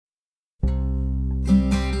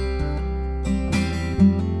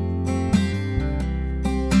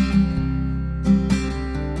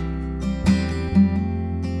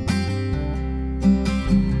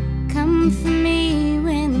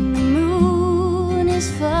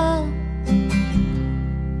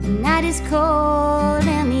is cold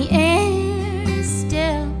and the air is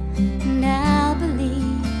still, and I'll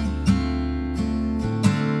believe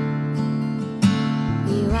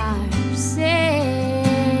you are saving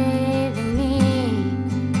me.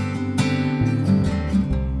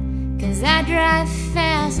 'Cause I drive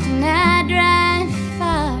fast and I drive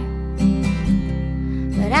far,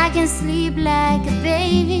 but I can sleep like a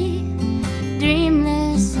baby,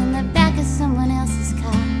 dreamless in the back of someone else's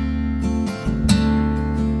car.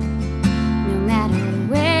 No matter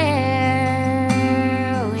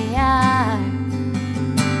where we are.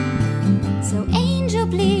 So angel,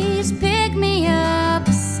 please pick me up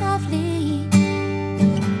softly.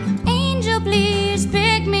 Angel, please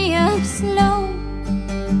pick me up slow.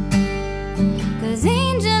 'Cause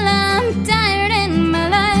angel, I'm tired and my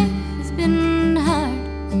life has been hard,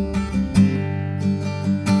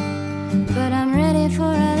 but I'm ready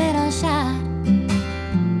for a little shot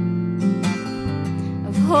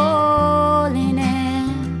of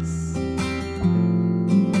holiness.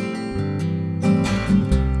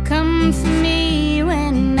 Come for me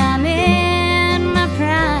when I'm in my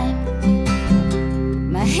prime.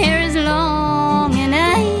 My hair is long and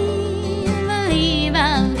I believe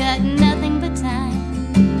I've got nothing but time.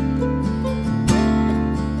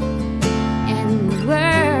 And the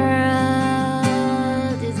world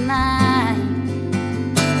is mine.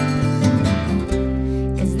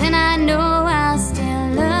 'Cause then I know I'll still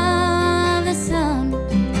love the sun.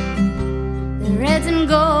 The reds and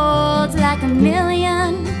golds like a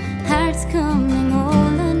million hearts coming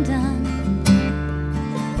all undone.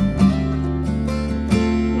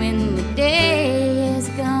 When the day is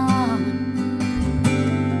gone.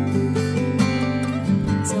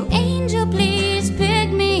 So angel, please pick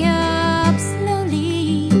me up slowly.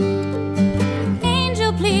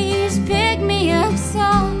 Angel, please pick me up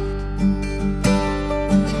soft.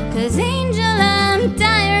 'Cause angel, I'm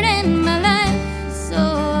tired and my life is so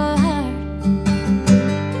hard,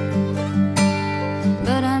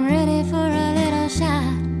 but I'm ready for a little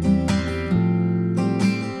shot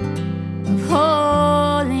of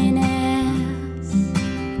holiness.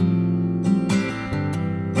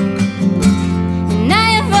 And I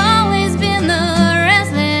have always been the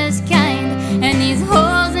restless kind, and these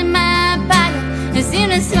holes in my pocket they seem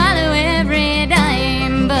to swallow every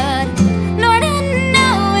dime. But Lord, I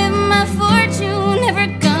know if my fortune ever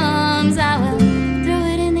comes, I will throw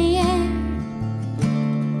it in the air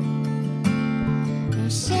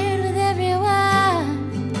and share it with everyone.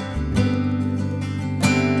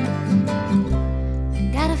 I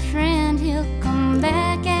got a friend, he'll come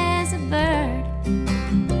back as a bird.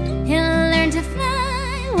 He'll learn to fly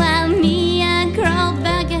while me, I crawl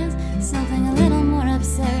back as something a little more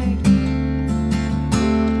absurd.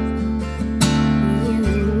 You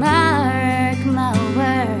mark my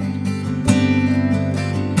word,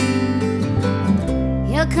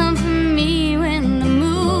 he'll come for me when the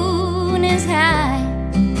moon is high,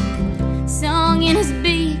 song in his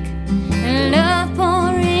beak and love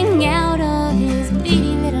pouring out of his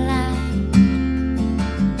beady little eye.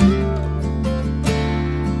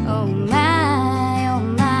 Oh my, oh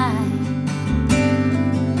my.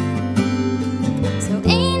 So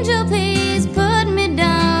angel, please put me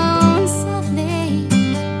down softly.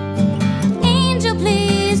 Angel,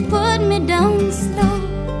 please put me down slow.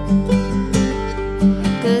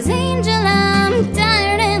 'Cause angel, I'm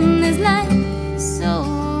tired and this life is so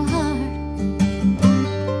hard,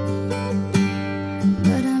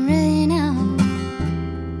 but I'm ready now.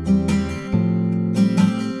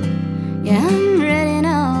 Yeah, I'm